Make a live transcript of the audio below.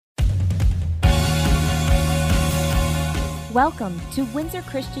Welcome to Windsor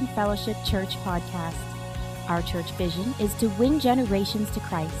Christian Fellowship Church Podcast. Our church vision is to win generations to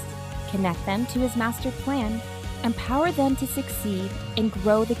Christ, connect them to His master plan, empower them to succeed, and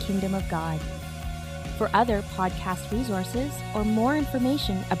grow the kingdom of God. For other podcast resources or more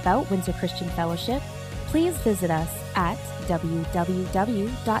information about Windsor Christian Fellowship, please visit us at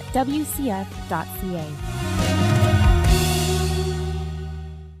www.wcf.ca.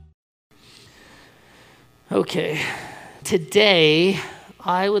 Okay, today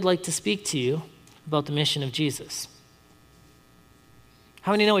I would like to speak to you about the mission of Jesus.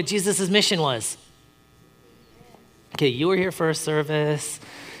 How many know what Jesus' mission was? Okay, you were here first service.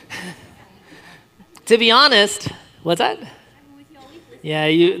 To be honest, what's that?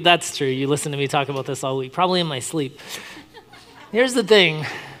 Yeah, that's true. You listen to me talk about this all week, probably in my sleep. Here's the thing.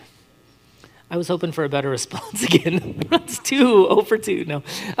 I was hoping for a better response again. That's 0 for 2. No.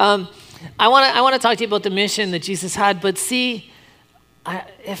 I want to talk to you about the mission that Jesus had, but see,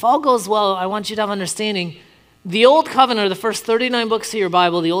 if all goes well, I want you to have understanding. The Old Covenant, or the first 39 books of your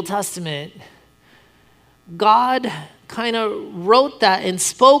Bible, the Old Testament, God kind of wrote that and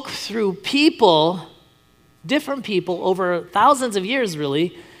spoke through people, different people, over thousands of years,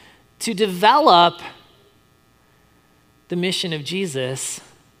 really, to develop the mission of Jesus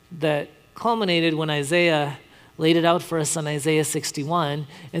that culminated when Isaiah laid it out for us in Isaiah 61,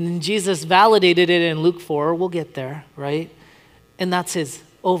 and then Jesus validated it in Luke 4. We'll get there, right? And that's His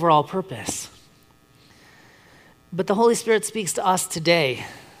overall purpose. But the Holy Spirit speaks to us today,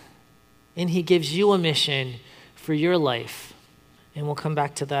 and He gives you a mission for your life. And we'll come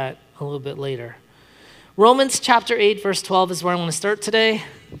back to that a little bit later. Romans chapter 8, verse 12 is where I want to start today,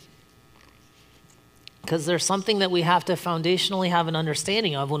 because there's something that we have to foundationally have an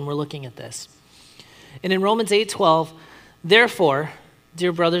understanding of when we're looking at this. And in Romans 8:12, therefore,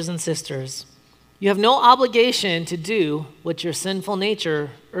 dear brothers and sisters, you have no obligation to do what your sinful nature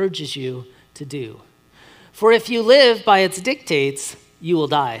urges you to do. For if you live by its dictates, you will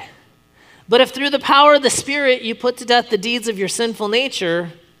die. But if through the power of the Spirit you put to death the deeds of your sinful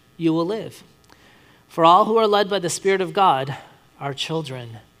nature, you will live. For all who are led by the Spirit of God are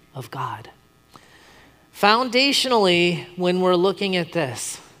children of God. Foundationally, when we're looking at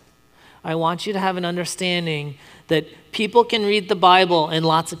this, I want you to have an understanding that people can read the Bible, and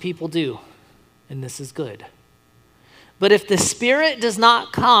lots of people do, and this is good. But if the Spirit does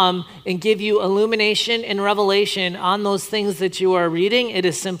not come and give you illumination and revelation on those things that you are reading, it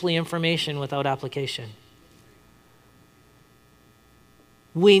is simply information without application.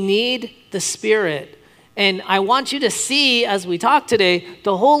 We need the Spirit. And I want you to see, as we talk today,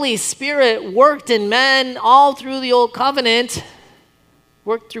 the Holy Spirit worked in men all through the Old Covenant,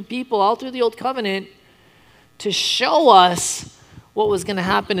 worked through people all through the Old Covenant to show us what was going to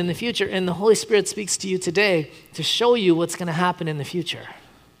happen in the future. And the Holy Spirit speaks to you today to show you what's going to happen in the future.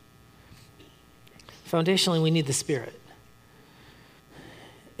 Foundationally, we need the Spirit.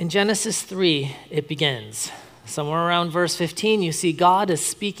 In Genesis 3, it begins. Somewhere around verse 15, you see God is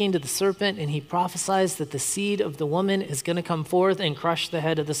speaking to the serpent, and He prophesies that the seed of the woman is going to come forth and crush the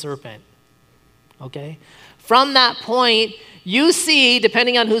head of the serpent. Okay? From that point, you see,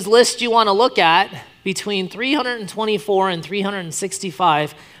 depending on whose list you want to look at, between 324 and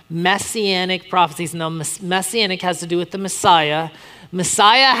 365 messianic prophecies. Now, messianic has to do with the Messiah.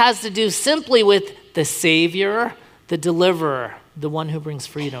 Messiah has to do simply with the Savior, the deliverer, the one who brings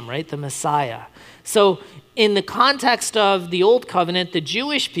freedom, right? The Messiah. So in the context of the Old Covenant, the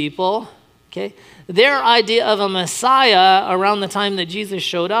Jewish people, okay, their idea of a Messiah around the time that Jesus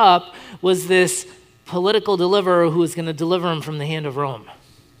showed up was this political deliverer who was going to deliver them from the hand of Rome.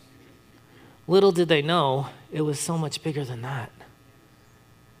 Little did they know, it was so much bigger than that.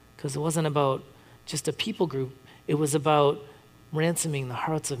 Because it wasn't about just a people group, it was about ransoming the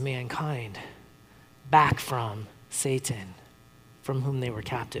hearts of mankind back from Satan, from whom they were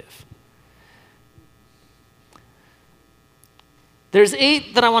captive. There's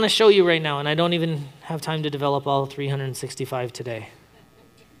 8 that I want to show you right now, and I don't even have time to develop all 365 today.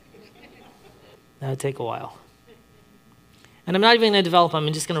 That would take a while. And I'm not even going to develop them,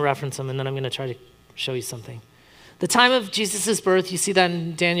 I'm just going to reference them, and then I'm going to try to show you something. The time of Jesus' birth, you see that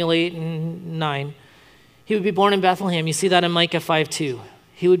in Daniel 8 and 9. He would be born in Bethlehem. You see that in Micah 5:2.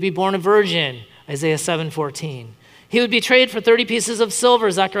 He would be born a virgin, Isaiah 7:14. He would be traded for 30 pieces of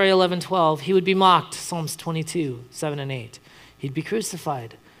silver, Zechariah 11:12. He would be mocked, Psalms 22, 7 and 8. He'd be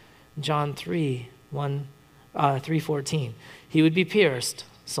crucified, John 3:14. He would be pierced,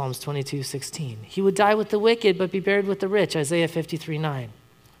 Psalms 22:16. He would die with the wicked, but be buried with the rich, Isaiah 53:9.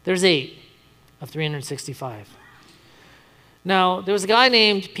 There's 8 of 365. Now, there was a guy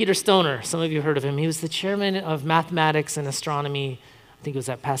named Peter Stoner. Some of you heard of him. He was the chairman of mathematics and astronomy. I think it was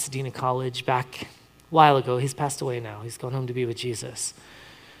at Pasadena College back a while ago. He's passed away now. He's gone home to be with Jesus.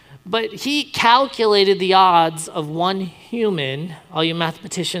 But he calculated the odds of one human, all you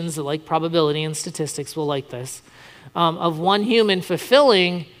mathematicians that like probability and statistics will like this, of one human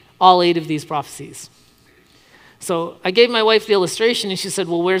fulfilling all 8 of these prophecies. So I gave my wife the illustration, and she said,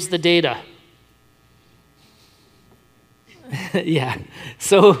 well, where's the data? Yeah.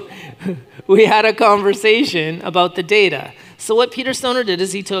 So we had a conversation about the data. So what Peter Stoner did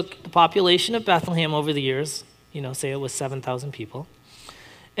is he took the population of Bethlehem over the years, say it was 7,000 people,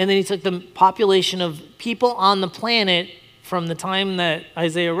 and then he took the population of people on the planet from the time that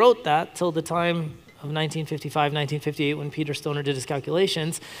Isaiah wrote that till the time of 1955, 1958 when Peter Stoner did his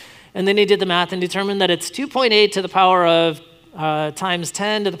calculations, and then he did the math and determined that it's 2.8 to the power of times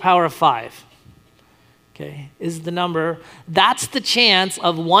 10 to the power of 5. Okay, is the number. That's the chance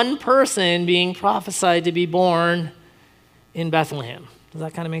of one person being prophesied to be born in Bethlehem. Does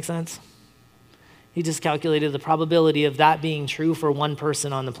that kind of make sense? He just calculated the probability of that being true for one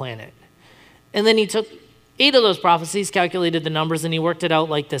person on the planet. And then he took 8 of those prophecies, calculated the numbers, and he worked it out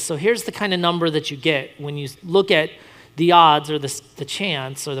like this. So here's the kind of number that you get when you look at the odds or the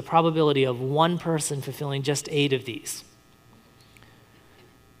chance or the probability of one person fulfilling just 8 of these.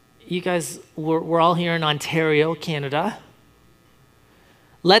 You guys, we're all here in Ontario, Canada.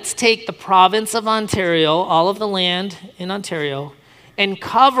 Let's take the province of Ontario, all of the land in Ontario, and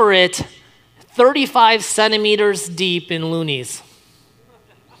cover it 35 centimeters deep in loonies.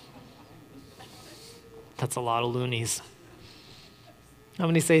 That's a lot of loonies. How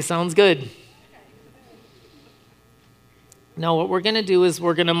many say sounds good? Now what we're going to do is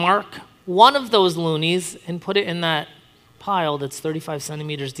we're going to mark one of those loonies and put it in that pile that's 35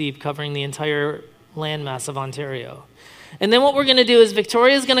 centimeters deep, covering the entire landmass of Ontario. And then what we're going to do is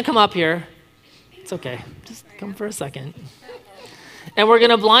Victoria's going to come up here. It's okay. Just come for a second. And we're going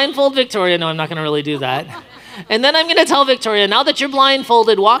to blindfold Victoria. No, I'm not going to really do that. And then I'm going to tell Victoria, now that you're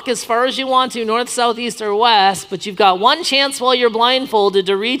blindfolded, walk as far as you want to, north, south, east, or west, but you've got one chance while you're blindfolded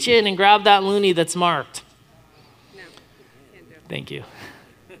to reach in and grab that loonie that's marked. No, can't do it. Thank you.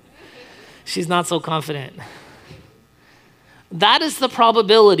 She's not so confident. That is the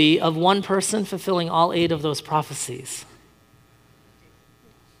probability of one person fulfilling all 8 of those prophecies.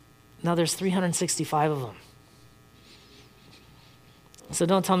 Now there's 365 of them. So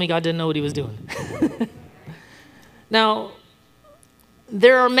don't tell me God didn't know what he was doing. Now,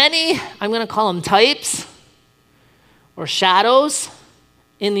 there are many, I'm going to call them types or shadows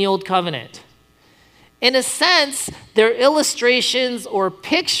in the Old Covenant. In a sense, they're illustrations or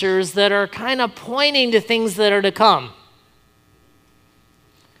pictures that are kind of pointing to things that are to come.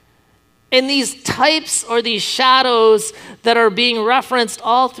 And these types or these shadows that are being referenced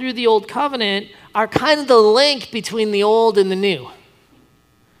all through the Old Covenant are kind of the link between the old and the new.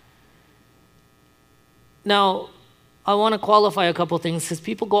 Now, I want to qualify a couple things because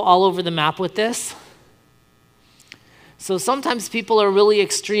people go all over the map with this. So sometimes people are really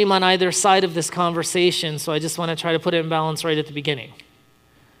extreme on either side of this conversation, so I just want to try to put it in balance right at the beginning.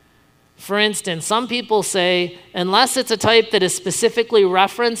 For instance, some people say, unless it's a type that is specifically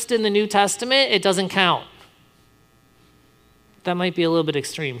referenced in the New Testament, it doesn't count. That might be a little bit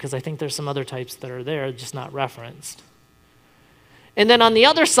extreme because I think there's some other types that are there, just not referenced. And then on the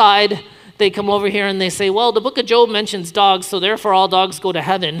other side, they come over here and they say, well, the book of Job mentions dogs, so therefore all dogs go to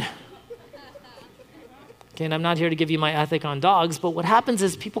heaven. Okay, and I'm not here to give you my ethic on dogs, but what happens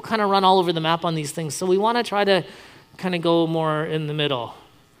is people kind of run all over the map on these things, so we want to try to kind of go more in the middle,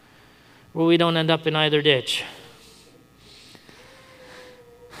 where we don't end up in either ditch.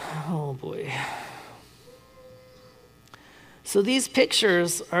 Oh boy. So these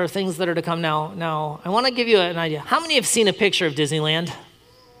pictures are things that are to come now. Now, I want to give you an idea. How many have seen a picture of Disneyland?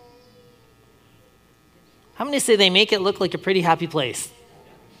 How many say they make it look like a pretty happy place?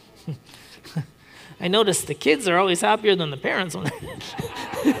 I notice the kids are always happier than the parents.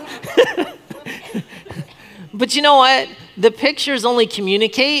 But you know what? The pictures only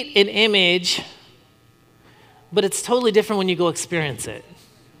communicate an image, but it's totally different when you go experience it.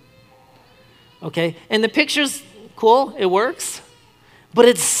 Okay? And the picture's cool, it works, but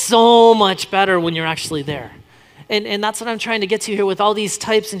it's so much better when you're actually there. And that's what I'm trying to get to here with all these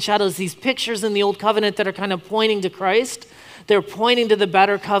types and shadows, these pictures in the Old Covenant that are kind of pointing to Christ. They're pointing to the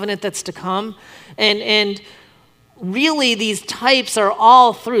better covenant that's to come. And really, these types are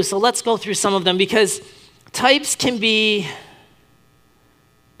all through. So let's go through some of them, because types can be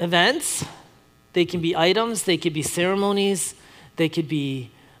events, they can be items, they could be ceremonies, they could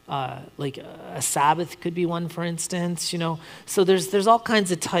be like a Sabbath could be one, for instance, So there's all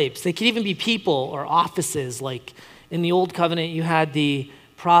kinds of types. They could even be people or offices. Like in the Old Covenant, you had the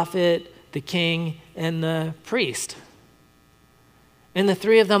prophet, the king, and the priest. And the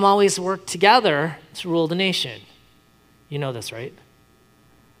three of them always worked together to rule the nation. You know this, right?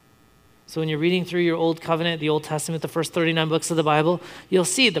 So when you're reading through your Old Covenant, the Old Testament, the first 39 books of the Bible, you'll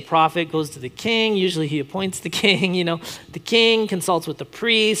see the prophet goes to the king. Usually he appoints the king, The king consults with the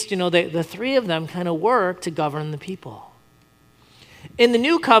priest. The three of them kind of work to govern the people. In the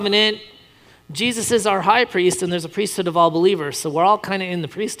New Covenant, Jesus is our high priest, and there's a priesthood of all believers. So we're all kind of in the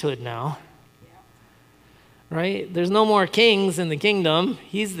priesthood now. Right? There's no more kings in the kingdom.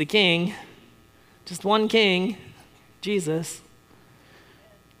 He's the king. Just one king, Jesus.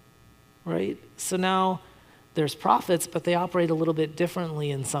 Right? So now there's prophets, but they operate a little bit differently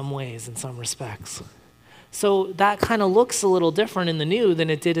in some ways, in some respects. So that kind of looks a little different in the new than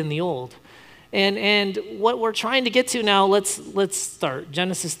it did in the old. And what we're trying to get to now, let's start.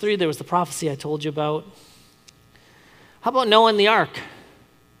 Genesis 3, there was the prophecy I told you about. How about Noah and the ark?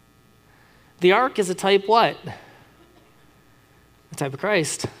 The ark is a type what? A type of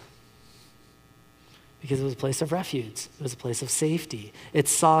Christ. Because it was a place of refuge. It was a place of safety. It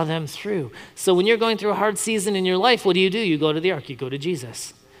saw them through. So when you're going through a hard season in your life, what do? You go to the ark. You go to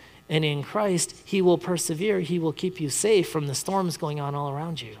Jesus. And in Christ, he will persevere. He will keep you safe from the storms going on all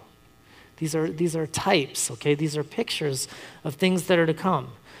around you. These are types, okay? These are pictures of things that are to come.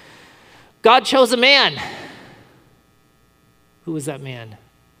 God chose a man. Who was that man?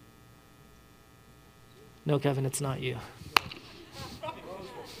 No, Kevin, it's not you.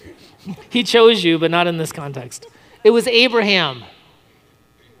 He chose you, but not in this context. It was Abraham.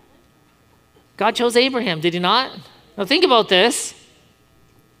 God chose Abraham, did he not? Now think about this.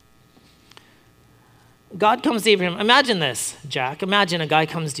 God comes to Abraham. Imagine this, Jack. Imagine a guy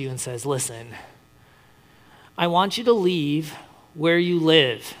comes to you and says, listen, I want you to leave where you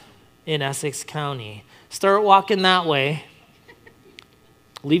live in Essex County. Start walking that way.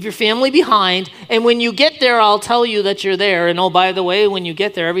 Leave your family behind, and when you get there, I'll tell you that you're there. And oh, by the way, when you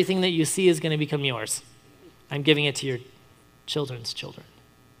get there, everything that you see is going to become yours. I'm giving it to your children's children.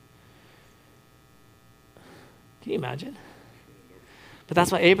 Can you imagine? But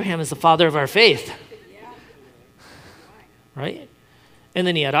that's why Abraham is the father of our faith. Right? And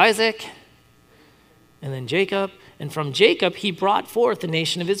then he had Isaac, and then Jacob, and from Jacob, he brought forth the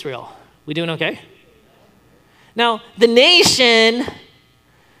nation of Israel. We doing okay? Now, the nation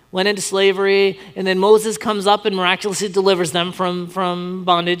went into slavery, and then Moses comes up and miraculously delivers them from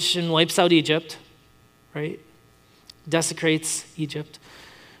bondage and wipes out Egypt, right? Desecrates Egypt.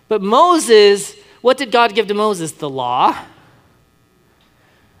 But Moses, what did God give to Moses? The law,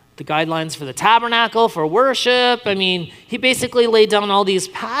 the guidelines for the tabernacle, for worship. I mean, he basically laid down all these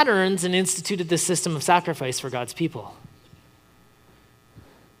patterns and instituted this system of sacrifice for God's people.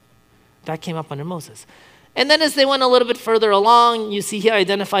 That came up under Moses. And then as they went a little bit further along, you see he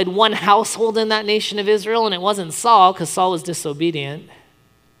identified one household in that nation of Israel, and it wasn't Saul, because Saul was disobedient.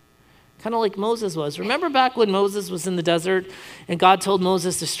 Kind of like Moses was. Remember back when Moses was in the desert, and God told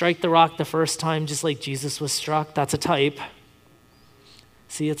Moses to strike the rock the first time, just like Jesus was struck? That's a type.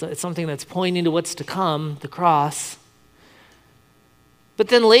 See, it's something that's pointing to what's to come, the cross. But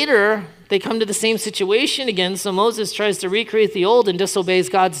then later, they come to the same situation again, so Moses tries to recreate the old and disobeys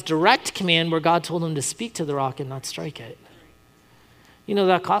God's direct command where God told him to speak to the rock and not strike it. You know,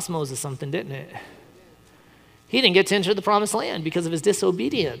 that cost Moses something, didn't it? He didn't get to enter the promised land because of his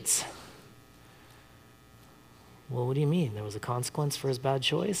disobedience. Well, what do you mean? There was a consequence for his bad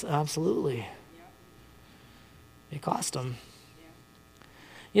choice? Absolutely. It cost him.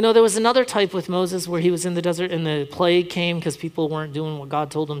 You know, there was another type with Moses where he was in the desert and the plague came because people weren't doing what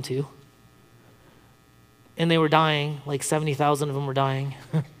God told them to. And they were dying, like 70,000 of them were dying.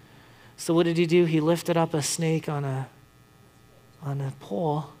 So what did he do? He lifted up a snake on a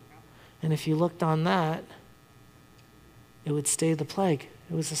pole. And if you looked on that, it would stay the plague.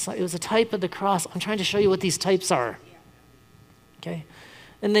 It was a type of the cross. I'm trying to show you what these types are. Okay?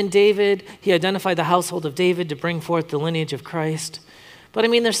 And then David, he identified the household of David to bring forth the lineage of Christ. But I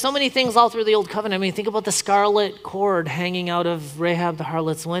mean, there's so many things all through the Old Covenant. I mean, think about the scarlet cord hanging out of Rahab the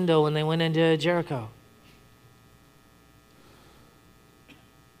harlot's window when they went into Jericho.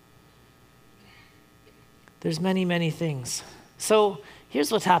 There's many, many things. So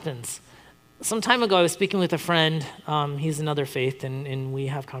here's what happens. Some time ago, I was speaking with a friend. He's another faith, and we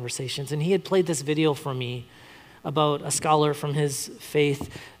have conversations. And he had played this video for me about a scholar from his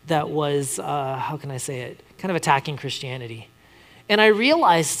faith that was, how can I say it, kind of attacking Christianity. And I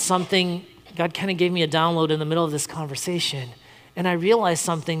realized something. God kind of gave me a download in the middle of this conversation. And I realized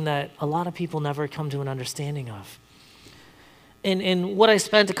something that a lot of people never come to an understanding of. And what I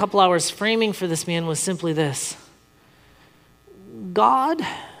spent a couple hours framing for this man was simply this. God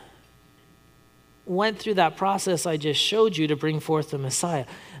went through that process I just showed you to bring forth the Messiah.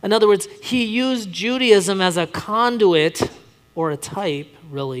 In other words, he used Judaism as a conduit, or a type,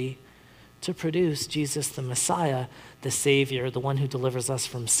 really, to produce Jesus the Messiah, the Savior, the one who delivers us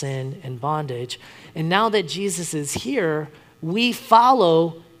from sin and bondage. And now that Jesus is here, we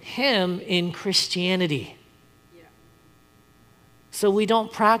follow him in Christianity. So we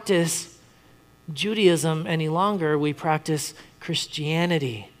don't practice Judaism any longer, we practice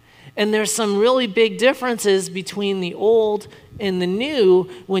Christianity. And there's some really big differences between the old and the new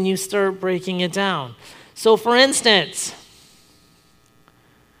when you start breaking it down. So for instance,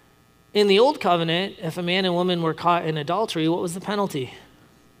 in the old covenant, if a man and woman were caught in adultery, what was the penalty?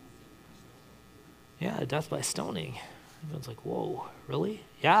 Yeah, death by stoning. Everyone's like, whoa, really?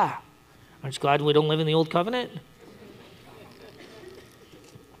 Yeah. Aren't you glad we don't live in the old covenant?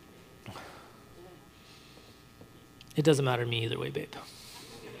 It doesn't matter to me either way, babe.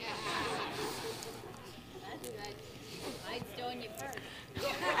 I'd stone you first.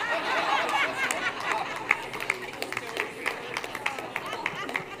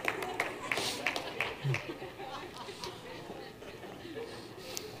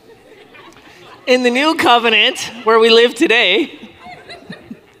 In the new covenant, where we live today,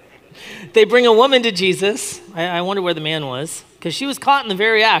 they bring a woman to Jesus. I wonder where the man was, because she was caught in the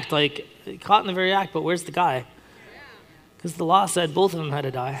very act, but where's the guy? Because the law said both of them had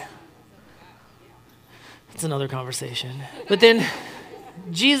to die. It's another conversation. But then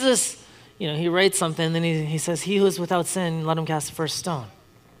Jesus, he writes something, and then he says, he who is without sin, let him cast the first stone.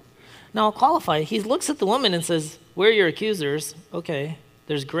 Now, I'll qualify. He looks at the woman and says, where are your accusers? Okay,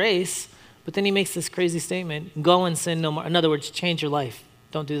 there's grace. But then he makes this crazy statement, go and sin no more. In other words, change your life.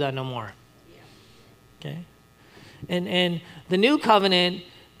 Don't do that no more. Okay? And the new covenant,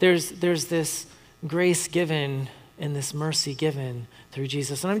 there's this grace given and this mercy given through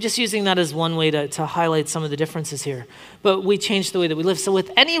Jesus. And I'm just using that as one way to highlight some of the differences here. But we change the way that we live. So with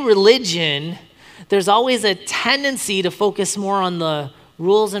any religion, there's always a tendency to focus more on the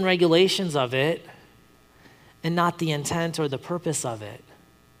rules and regulations of it and not the intent or the purpose of it.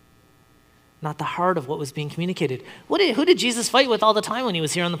 Not the heart of what was being communicated. Who did Jesus fight with all the time when he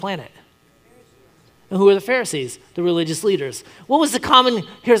was here on the planet? And who were the Pharisees? The religious leaders. Here's a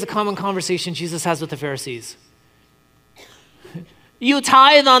common conversation Jesus has with the Pharisees. You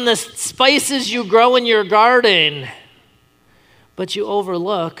tithe on the spices you grow in your garden, but you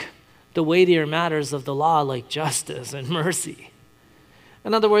overlook the weightier matters of the law like justice and mercy.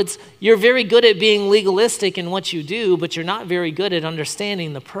 In other words, you're very good at being legalistic in what you do, but you're not very good at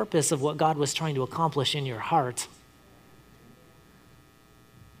understanding the purpose of what God was trying to accomplish in your heart.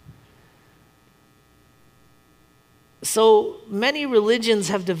 So many religions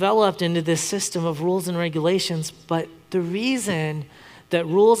have developed into this system of rules and regulations, but the reason that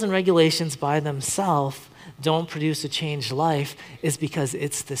rules and regulations by themselves don't produce a changed life is because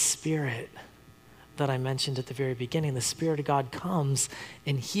it's the Spirit that I mentioned at the very beginning. The Spirit of God comes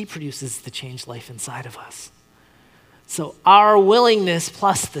and he produces the changed life inside of us. So our willingness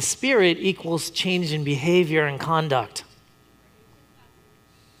plus the Spirit equals change in behavior and conduct.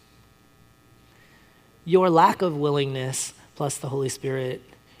 Your lack of willingness plus the Holy Spirit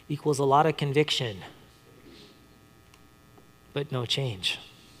equals a lot of conviction, but no change.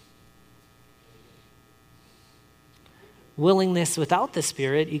 Willingness without the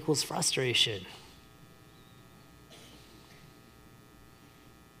Spirit equals frustration.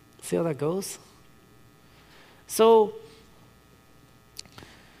 See how that goes? So,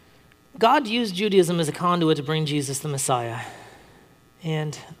 God used Judaism as a conduit to bring Jesus the Messiah.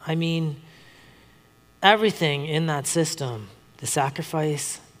 And everything in that system, the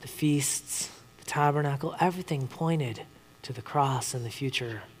sacrifice, the feasts, the tabernacle, everything pointed to the cross and the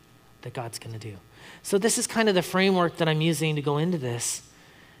future that God's going to do. So this is kind of the framework that I'm using to go into this.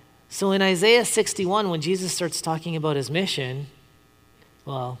 So in Isaiah 61, when Jesus starts talking about his mission,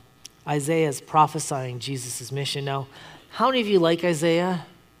 well, Isaiah is prophesying Jesus' mission. Now, how many of you like Isaiah?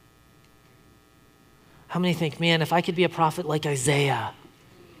 How many think, man, if I could be a prophet like Isaiah?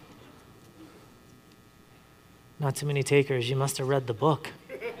 Not too many takers. You must have read the book.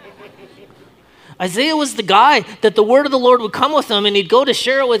 Isaiah was the guy that the word of the Lord would come with him, and he'd go to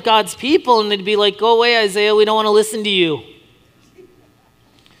share it with God's people, and they'd be like, go away, Isaiah, we don't want to listen to you.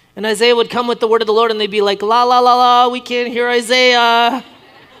 And Isaiah would come with the word of the Lord, and they'd be like, la, la, la, la, we can't hear Isaiah.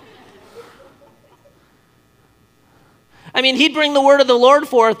 I mean, he'd bring the word of the Lord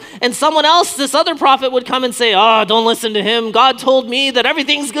forth, and someone else, this other prophet, would come and say, oh, don't listen to him. God told me that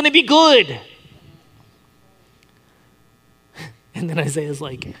everything's going to be good. And then Isaiah's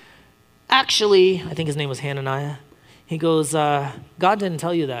like, actually, I think his name was Hananiah. He goes, God didn't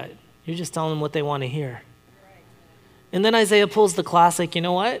tell you that. You're just telling them what they want to hear. And then Isaiah pulls the classic, you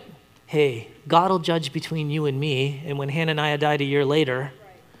know what? Hey, God will judge between you and me. And when Hananiah died a year later,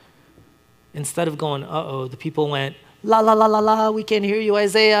 instead of going, uh-oh, the people went, la, la, la, la, la, we can't hear you,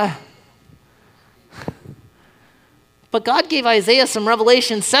 Isaiah. But God gave Isaiah some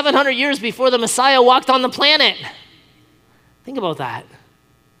revelation 700 years before the Messiah walked on the planet. Think about that.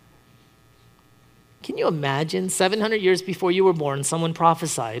 Can you imagine 700 years before you were born, someone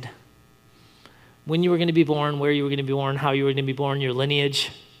prophesied when you were going to be born, where you were going to be born, how you were going to be born, your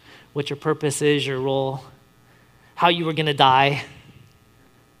lineage, what your purpose is, your role, how you were going to die?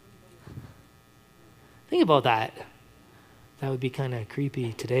 Think about that. That would be kind of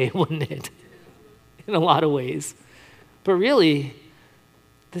creepy today, wouldn't it? In a lot of ways. But really,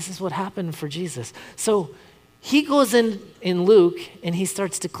 this is what happened for Jesus. So he goes in Luke and he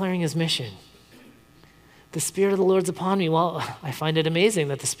starts declaring his mission. The Spirit of the Lord's upon me. Well, I find it amazing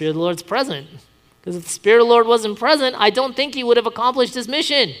that the Spirit of the Lord's present. Because if the Spirit of the Lord wasn't present, I don't think he would have accomplished his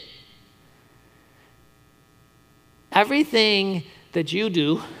mission. Everything that you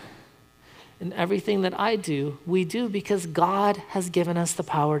do and everything that I do, we do because God has given us the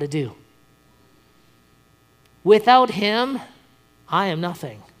power to do. Without him, I am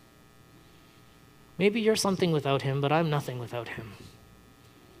nothing. Maybe you're something without him, but I'm nothing without him.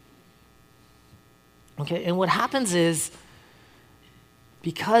 Okay, and what happens is,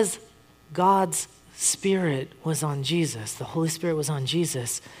 because God's Spirit was on Jesus, the Holy Spirit was on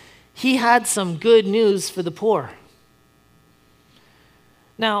Jesus, he had some good news for the poor.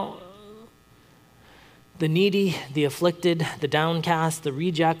 Now, the needy, the afflicted, the downcast, the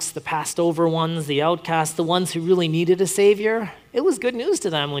rejects, the passed over ones, the outcasts, the ones who really needed a Savior, it was good news to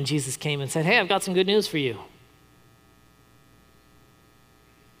them when Jesus came and said, hey, I've got some good news for you.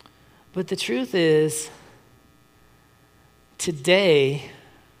 But the truth is, today,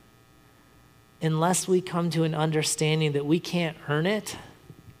 unless we come to an understanding that we can't earn it,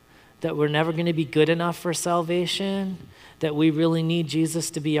 that we're never going to be good enough for salvation, that we really need Jesus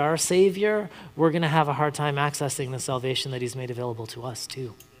to be our Savior, we're going to have a hard time accessing the salvation that he's made available to us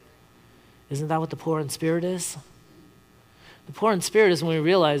too. Isn't that what the poor in spirit is? The poor in spirit is when we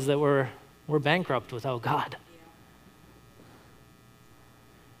realize that we're bankrupt without God.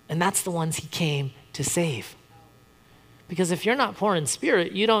 And that's the ones he came to save. Because if you're not poor in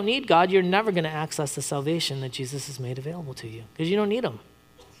spirit, you don't need God. You're never going to access the salvation that Jesus has made available to you because you don't need him.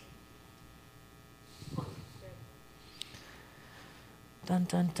 Dun,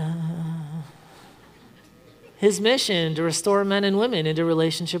 dun, dun. His mission to restore men and women into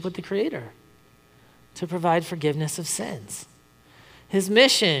relationship with the Creator, to provide forgiveness of sins. His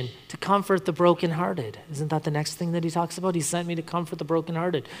mission to comfort the brokenhearted. Isn't that the next thing that he talks about? He sent me to comfort the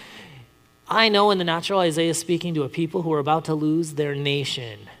brokenhearted. I know in the natural, Isaiah is speaking to a people who were about to lose their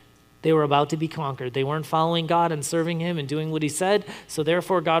nation. They were about to be conquered. They weren't following God and serving him and doing what he said, so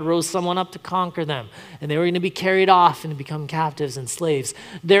therefore God rose someone up to conquer them. And they were going to be carried off and become captives and slaves.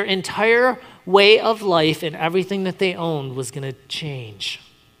 Their entire way of life and everything that they owned was going to change.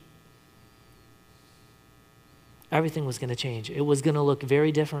 Everything was going to change. It was going to look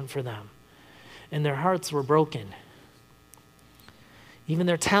very different for them. And their hearts were broken. Even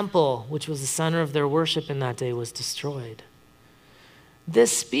their temple, which was the center of their worship in that day, was destroyed.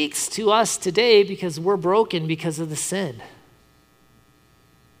 This speaks to us today because we're broken because of the sin.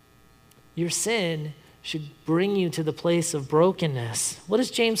 Your sin should bring you to the place of brokenness. What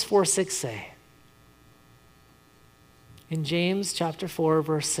does James 4:6 say? In James chapter 4,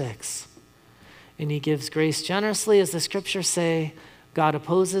 verse 6, and he gives grace generously, as the scriptures say, God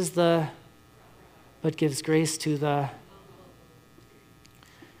opposes but gives grace to the.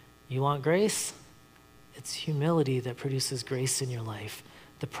 You want grace? It's humility that produces grace in your life.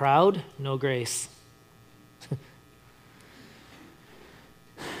 The proud, no grace.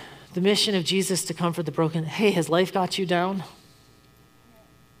 The mission of Jesus to comfort the broken. Hey, has life got you down?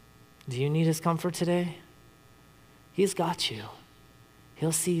 Do you need his comfort today? He's got you.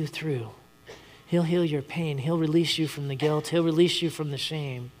 He'll see you through. He'll heal your pain. He'll release you from the guilt. He'll release you from the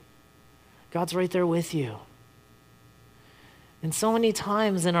shame. God's right there with you. And so many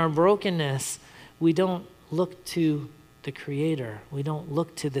times in our brokenness, we don't look to the Creator. We don't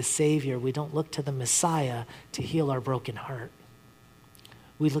look to the Savior. We don't look to the Messiah to heal our broken heart.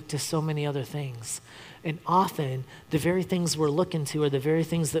 We look to so many other things. And often, the very things we're looking to are the very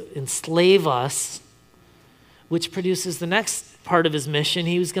things that enslave us which produces the next part of his mission.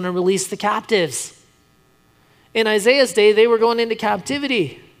 He was going to release the captives. In Isaiah's day, they were going into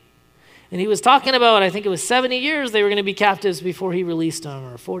captivity. And he was talking about, I think it was 70 years they were going to be captives before he released them,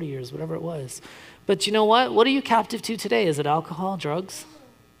 or 40 years, whatever it was. But you know what? What are you captive to today? Is it alcohol, drugs,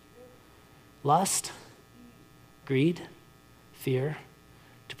 lust, greed, fear,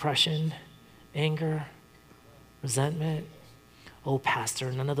 depression, anger, resentment? Oh,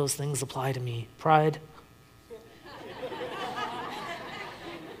 pastor, none of those things apply to me. Pride.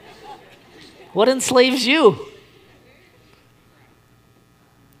 What enslaves you?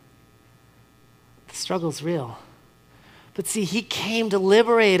 The struggle's real. But see, he came to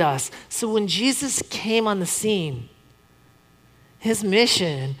liberate us. So when Jesus came on the scene, his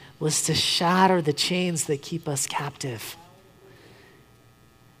mission was to shatter the chains that keep us captive.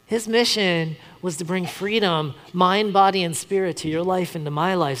 His mission was to bring freedom, mind, body, and spirit to your life and to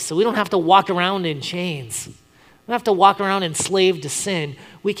my life, so we don't have to walk around in chains. We don't have to walk around enslaved to sin.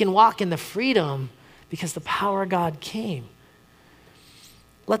 We can walk in the freedom because the power of God came.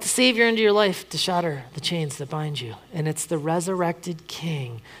 Let the Savior into your life to shatter the chains that bind you. And it's the resurrected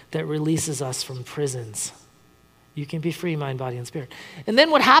King that releases us from prisons. You can be free, mind, body, and spirit. And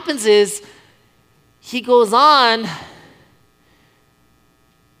then what happens is he goes on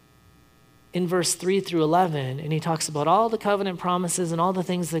in verse 3 through 11, and he talks about all the covenant promises and all the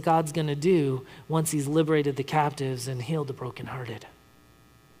things that God's going to do once he's liberated the captives and healed the brokenhearted.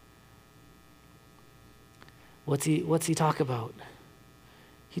 What's he talk about?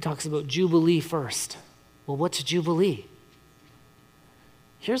 He talks about Jubilee first. Well, what's Jubilee?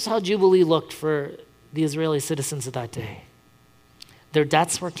 Here's how Jubilee looked for the Israeli citizens of that day. Their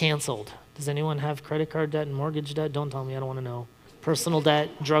debts were canceled. Does anyone have credit card debt and mortgage debt? Don't tell me, I don't want to know. Personal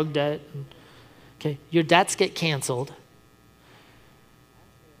debt, drug debt. Okay, your debts get canceled.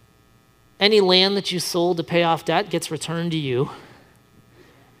 Any land that you sold to pay off debt gets returned to you.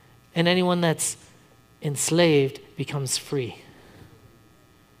 And anyone that's enslaved becomes free.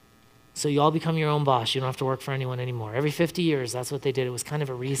 So you all become your own boss. You don't have to work for anyone anymore. Every 50 years, that's what they did. It was kind of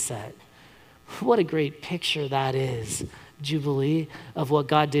a reset. What a great picture that is, Jubilee, of what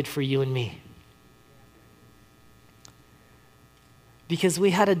God did for you and me. Because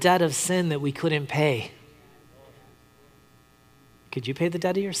we had a debt of sin that we couldn't pay. Could you pay the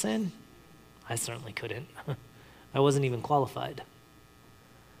debt of your sin? I certainly couldn't. I wasn't even qualified.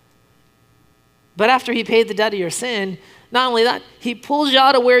 But after he paid the debt of your sin, not only that, he pulls you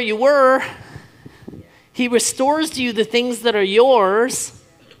out of where you were. He restores to you the things that are yours.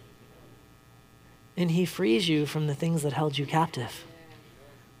 And he frees you from the things that held you captive.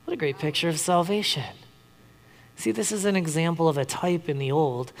 What a great picture of salvation. See, this is an example of a type in the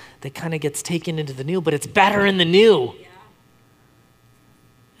old that kind of gets taken into the new, but it's better in the new.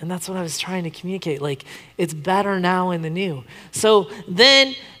 And that's what I was trying to communicate. Like, it's better now in the new. So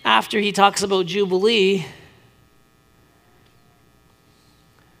then, after he talks about Jubilee,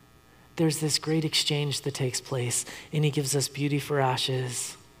 there's this great exchange that takes place. And he gives us beauty for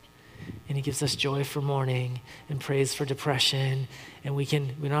ashes. And he gives us joy for mourning and praise for depression. And we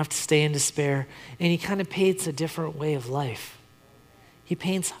don't have to stay in despair. And he kind of paints a different way of life. He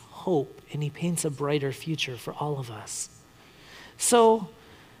paints hope, and he paints a brighter future for all of us. So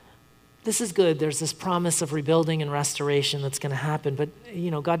this is good. There's this promise of rebuilding and restoration that's going to happen. But,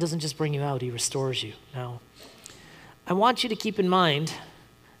 God doesn't just bring you out. He restores you. Now, I want you to keep in mind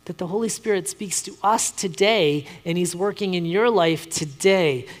that the Holy Spirit speaks to us today, and he's working in your life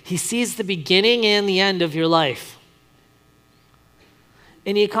today. He sees the beginning and the end of your life.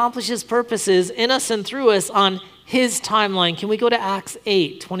 And he accomplishes purposes in us and through us on his timeline. Can we go to Acts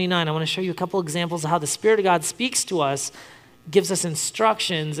 8:29? I want to show you a couple examples of how the Spirit of God speaks to us, gives us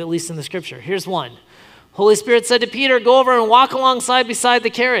instructions, at least in the scripture. Here's one. Holy Spirit said to Peter, go over and walk alongside beside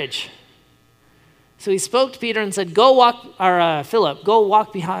the carriage. So he spoke to Peter and said, Philip, go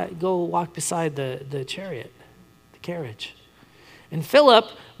walk beside the chariot, the carriage. And Philip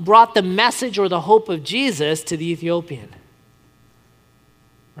brought the message or the hope of Jesus to the Ethiopian.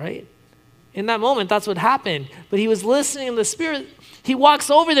 Right? In that moment, that's what happened. But he was listening to the Spirit. He walks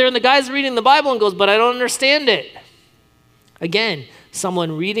over there and the guy's reading the Bible and goes, but I don't understand it. Again,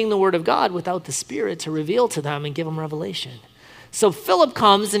 someone reading the Word of God without the Spirit to reveal to them and give them revelation. So Philip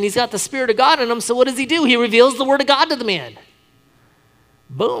comes and he's got the Spirit of God in him. So what does he do? He reveals the Word of God to the man.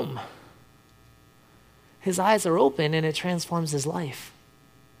 Boom. His eyes are open and it transforms his life.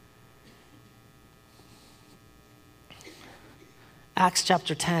 Acts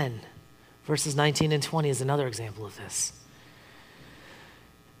chapter 10, verses 19 and 20 is another example of this.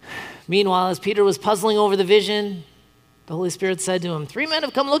 Meanwhile, as Peter was puzzling over the vision, the Holy Spirit said to him, 3 men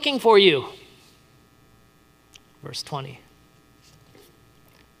have come looking for you. verse 20.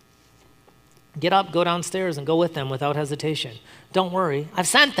 Get up, go downstairs, and go with them without hesitation. Don't worry, I've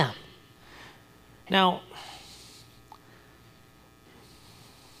sent them. Now,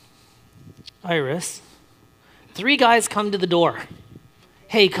 Iris, 3 guys come to the door.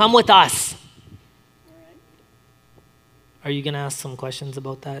 Hey, come with us. Are you going to ask some questions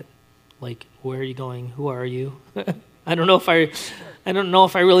about that? Like, where are you going? Who are you? I don't know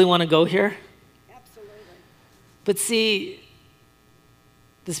if I really want to go here. Absolutely. But see,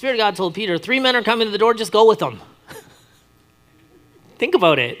 the Spirit of God told Peter, 3 men are coming to the door, just go with them. Think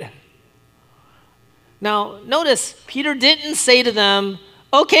about it. Now, notice, Peter didn't say to them,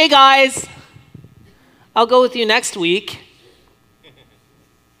 okay, guys, I'll go with you next week.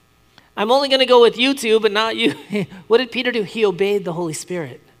 I'm only going to go with you two, but not you. What did Peter do? He obeyed the Holy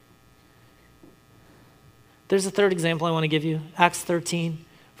Spirit. There's a third example I want to give you. Acts 13,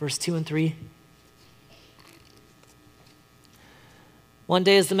 verse 2 and 3. One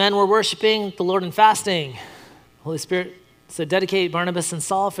day as the men were worshiping the Lord and fasting, the Holy Spirit said, dedicate Barnabas and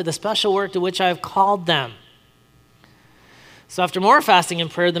Saul for the special work to which I have called them. So after more fasting and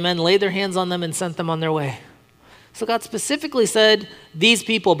prayer, the men laid their hands on them and sent them on their way. So God specifically said, these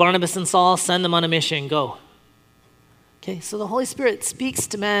people, Barnabas and Saul, send them on a mission, go. Okay, so the Holy Spirit speaks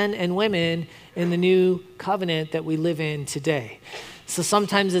to men and women in the new covenant that we live in today. So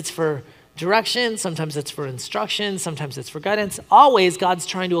sometimes it's for direction, sometimes it's for instruction, sometimes it's for guidance. Always God's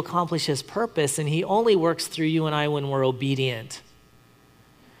trying to accomplish his purpose, and he only works through you and I when we're obedient.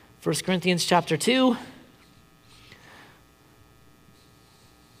 1 Corinthians chapter 2.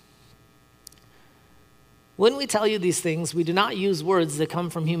 When we tell you these things, we do not use words that come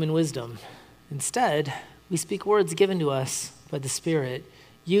from human wisdom. Instead, we speak words given to us by the Spirit,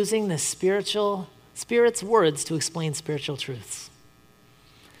 using the Spirit's words to explain spiritual truths.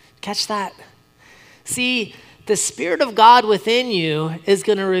 Catch that? See, the Spirit of God within you is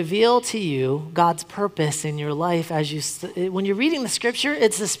going to reveal to you God's purpose in your life. When you're reading the Scripture,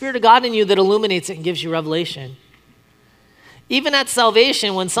 it's the Spirit of God in you that illuminates it and gives you revelation. Even at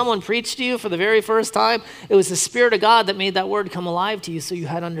salvation, when someone preached to you for the very first time, it was the Spirit of God that made that word come alive to you so you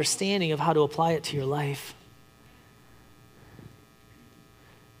had understanding of how to apply it to your life.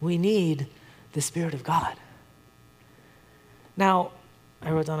 We need the Spirit of God. Now,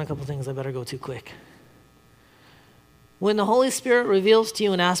 I wrote down a couple things. I better go too quick. When the Holy Spirit reveals to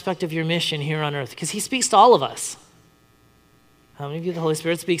you an aspect of your mission here on earth, because he speaks to all of us. How many of you the Holy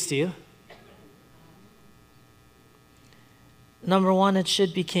Spirit speaks to you? Number one, it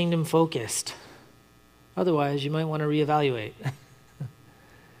should be kingdom focused. Otherwise, you might want to reevaluate.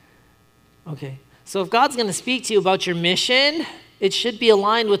 Okay, so if God's going to speak to you about your mission, it should be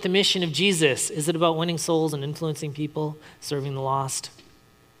aligned with the mission of Jesus. Is it about winning souls and influencing people, serving the lost,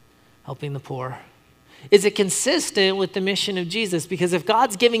 helping the poor? Is it consistent with the mission of Jesus? Because if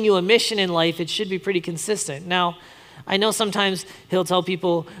God's giving you a mission in life, it should be pretty consistent. Now, I know sometimes he'll tell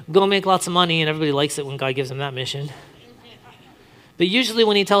people, go make lots of money, and everybody likes it when God gives them that mission. But usually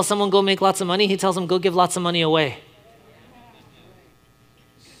when he tells someone, go make lots of money, he tells them, go give lots of money away.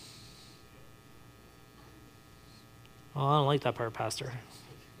 Oh, I don't like that part, Pastor.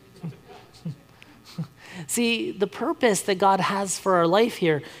 See, the purpose that God has for our life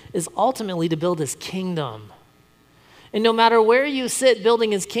here is ultimately to build his kingdom. And no matter where you sit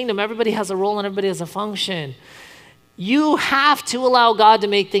building his kingdom, everybody has a role and everybody has a function. You have to allow God to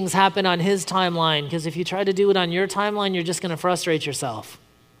make things happen on his timeline, because if you try to do it on your timeline, you're just going to frustrate yourself.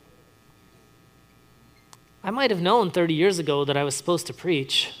 I might have known 30 years ago that I was supposed to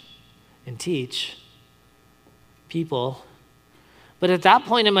preach and teach people. But at that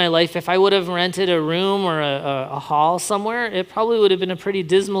point in my life, if I would have rented a room or a hall somewhere, it probably would have been a pretty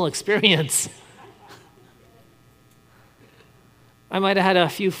dismal experience. I might have had a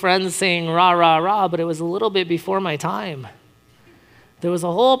few friends saying rah, rah, rah, but it was a little bit before my time. There was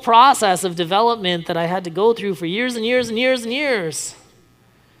a whole process of development that I had to go through for years and years and years and years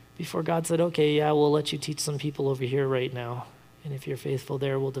before God said, okay, yeah, we'll let you teach some people over here right now. And if you're faithful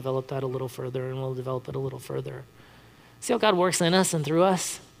there, we'll develop that a little further, and we'll develop it a little further. See how God works in us and through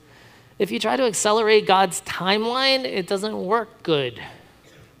us? If you try to accelerate God's timeline, it doesn't work good.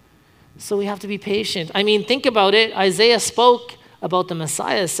 So we have to be patient. I mean, think about it. Isaiah spoke about the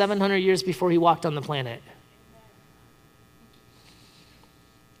Messiah 700 years before he walked on the planet.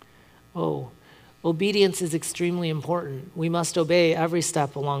 Oh, obedience is extremely important. We must obey every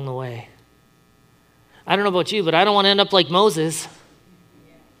step along the way. I don't know about you, but I don't want to end up like Moses.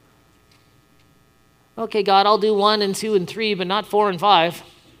 Okay, God, I'll do 1 and 2 and 3, but not 4 and 5.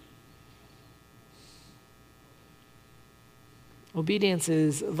 Obedience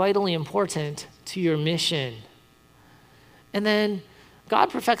is vitally important to your mission. And then God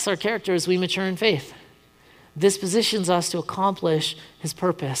perfects our character as we mature in faith. This positions us to accomplish his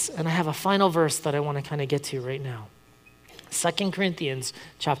purpose. And I have a final verse that I want to kind of get to right now. 2 Corinthians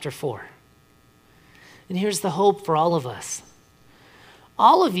chapter 4. And here's the hope for all of us.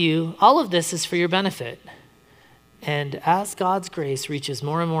 All of this is for your benefit. And as God's grace reaches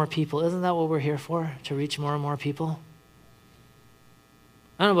more and more people, isn't that what we're here for? To reach more and more people?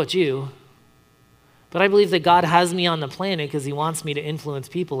 I don't know about you, but I believe that God has me on the planet because he wants me to influence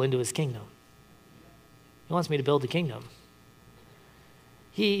people into his kingdom. He wants me to build the kingdom.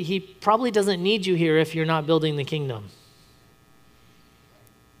 He probably doesn't need you here if you're not building the kingdom.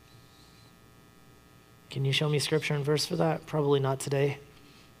 Can you show me scripture and verse for that? Probably not today.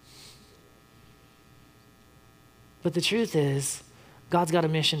 But the truth is, God's got a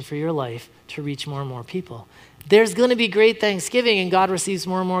mission for your life to reach more and more people. There's going to be great Thanksgiving and God receives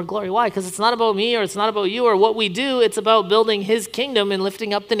more and more glory. Why? Because it's not about me or it's not about you or what we do. It's about building his kingdom and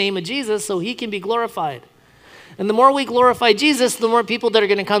lifting up the name of Jesus so he can be glorified. And the more we glorify Jesus, the more people that are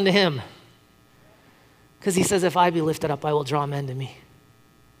going to come to him. Because he says, if I be lifted up, I will draw men to me.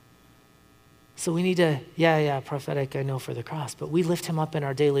 So we need to, prophetic, I know for the cross, but we lift him up in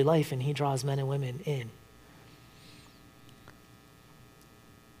our daily life and he draws men and women in.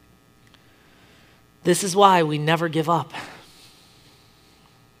 This is why we never give up.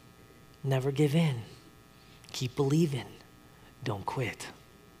 Never give in. Keep believing. Don't quit.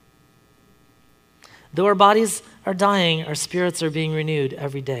 Though our bodies are dying, our spirits are being renewed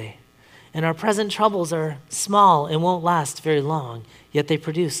every day. And our present troubles are small and won't last very long, yet they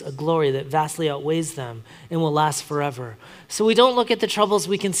produce a glory that vastly outweighs them and will last forever. So we don't look at the troubles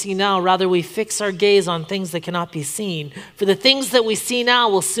we can see now, rather we fix our gaze on things that cannot be seen. For the things that we see now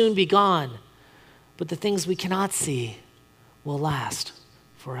will soon be gone, but the things we cannot see will last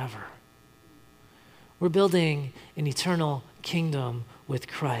forever. We're building an eternal kingdom with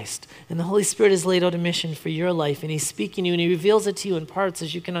Christ. And the Holy Spirit has laid out a mission for your life, and he's speaking to you, and he reveals it to you in parts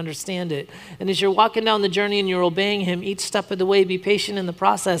as you can understand it. And as you're walking down the journey and you're obeying him each step of the way, be patient in the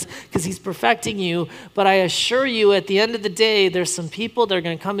process because he's perfecting you. But I assure you, at the end of the day, there's some people that are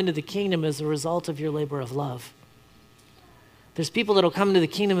going to come into the kingdom as a result of your labor of love. There's people that will come into the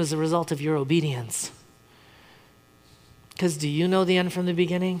kingdom as a result of your obedience. Because do you know the end from the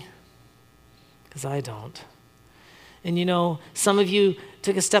beginning? Because I don't. And you know, some of you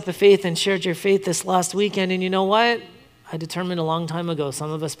took a step of faith and shared your faith this last weekend, and you know what? I determined a long time ago,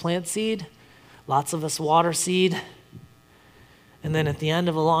 some of us plant seed, lots of us water seed, and then at the end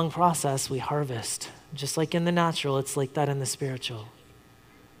of a long process, we harvest. Just like in the natural, it's like that in the spiritual.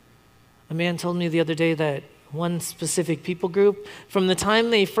 A man told me the other day that one specific people group, from the time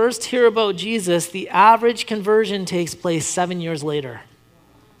they first hear about Jesus, the average conversion takes place 7 years later.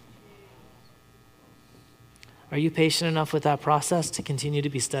 Are you patient enough with that process to continue to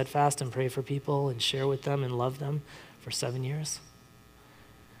be steadfast and pray for people and share with them and love them for 7 years?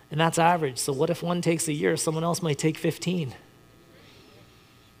 And that's average. So what if one takes a year? Someone else might take 15.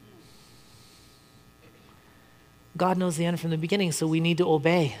 God knows the end from the beginning, so we need to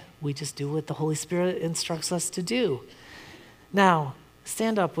obey. We just do what the Holy Spirit instructs us to do. Now,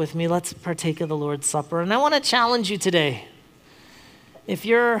 stand up with me. Let's partake of the Lord's Supper. And I want to challenge you today. If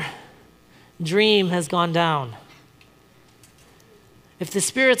your dream has gone down, if the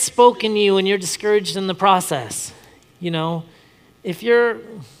Spirit's spoken to you and you're discouraged in the process, if you're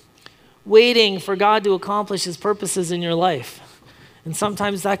waiting for God to accomplish his purposes in your life, and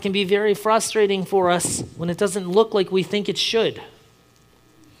sometimes that can be very frustrating for us when it doesn't look like we think it should.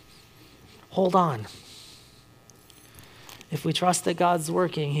 Hold on. If we trust that God's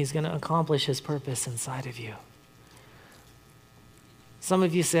working, he's going to accomplish his purpose inside of you. Some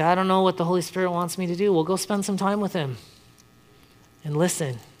of you say, I don't know what the Holy Spirit wants me to do. Well, go spend some time with him and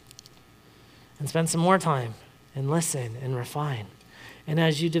listen and spend some more time and listen and refine. And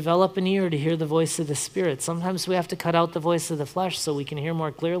as you develop an ear to hear the voice of the Spirit, sometimes we have to cut out the voice of the flesh so we can hear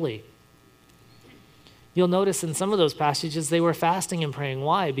more clearly. You'll notice in some of those passages they were fasting and praying.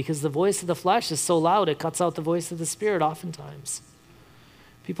 Why? Because the voice of the flesh is so loud it cuts out the voice of the Spirit oftentimes.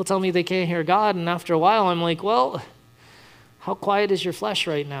 People tell me they can't hear God, and after a while I'm like, well, how quiet is your flesh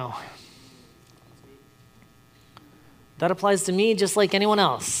right now? That applies to me just like anyone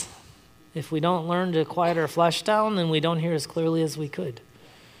else. If we don't learn to quiet our flesh down, then we don't hear as clearly as we could.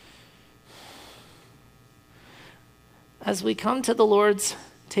 As we come to the Lord's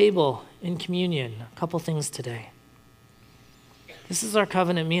table in communion, a couple things today. This is our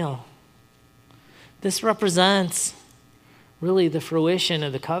covenant meal. This represents really the fruition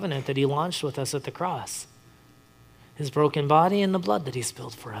of the covenant that he launched with us at the cross. His broken body and the blood that he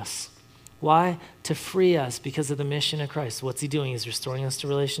spilled for us. Why? To free us because of the mission of Christ. What's he doing? He's restoring us to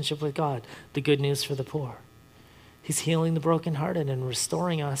relationship with God. The good news for the poor. He's healing the brokenhearted and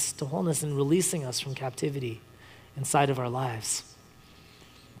restoring us to wholeness and releasing us from captivity inside of our lives.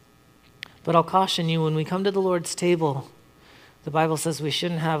 But I'll caution you, when we come to the Lord's table, the Bible says we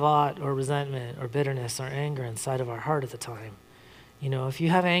shouldn't have aught or resentment or bitterness or anger inside of our heart at the time. You know, if you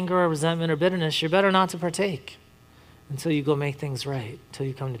have anger or resentment or bitterness, you're better not to partake until you go make things right, until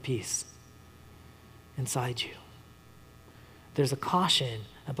you come to peace inside you. There's a caution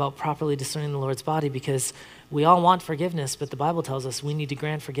about properly discerning the Lord's body because we all want forgiveness, but the Bible tells us we need to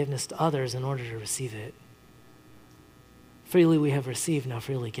grant forgiveness to others in order to receive it. Freely we have received, now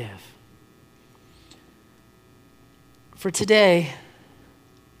freely give. For today,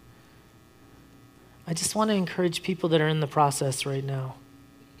 I just want to encourage people that are in the process right now.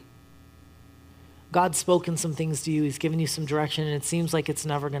 God's spoken some things to you. He's given you some direction, and it seems like it's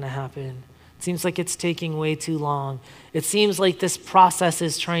never going to happen. It seems like it's taking way too long. It seems like this process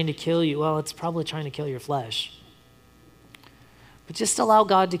is trying to kill you. Well, it's probably trying to kill your flesh. But just allow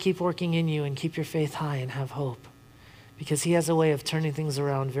God to keep working in you and keep your faith high and have hope, because he has a way of turning things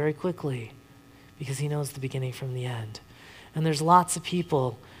around very quickly because he knows the beginning from the end. And there's lots of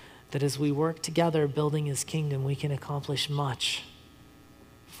people that as we work together building his kingdom, we can accomplish much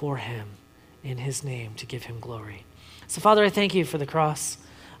for him in his name to give him glory. So Father, I thank you for the cross.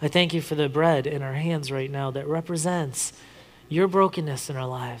 I thank you for the bread in our hands right now that represents your brokenness in our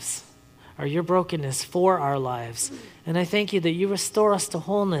lives, or your brokenness for our lives. And I thank you that you restore us to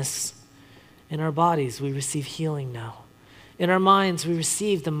wholeness in our bodies. We receive healing now. In our minds, we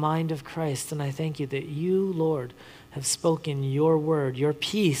receive the mind of Christ. And I thank you that you, Lord, have spoken your word, your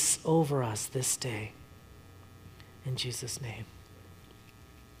peace over us this day. In Jesus' name.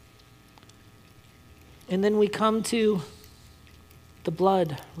 And then we come to the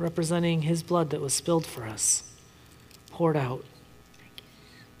blood, representing his blood that was spilled for us, poured out.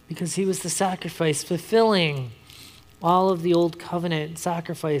 Because he was the sacrifice, fulfilling all of the old covenant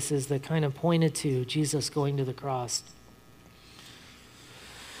sacrifices that kind of pointed to Jesus going to the cross.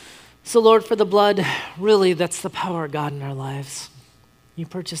 So Lord, for the blood, really, that's the power of God in our lives. You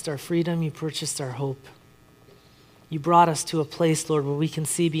purchased our freedom. You purchased our hope. You brought us to a place, Lord, where we can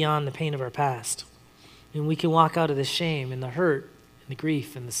see beyond the pain of our past. And we can walk out of the shame and the hurt and the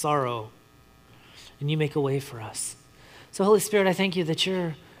grief and the sorrow. And you make a way for us. So Holy Spirit, I thank you that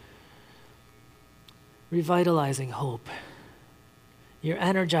you're revitalizing hope. You're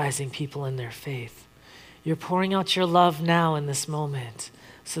energizing people in their faith. You're pouring out your love now in this moment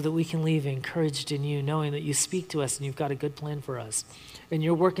so that we can leave encouraged in you, knowing that you speak to us and you've got a good plan for us. And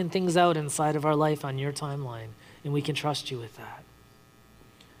you're working things out inside of our life on your timeline, and we can trust you with that.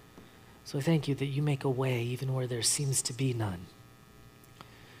 So I thank you that you make a way even where there seems to be none.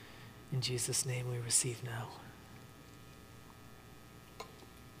 In Jesus' name we receive now.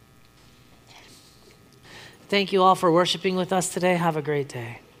 Thank you all for worshiping with us today. Have a great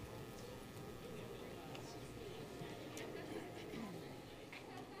day.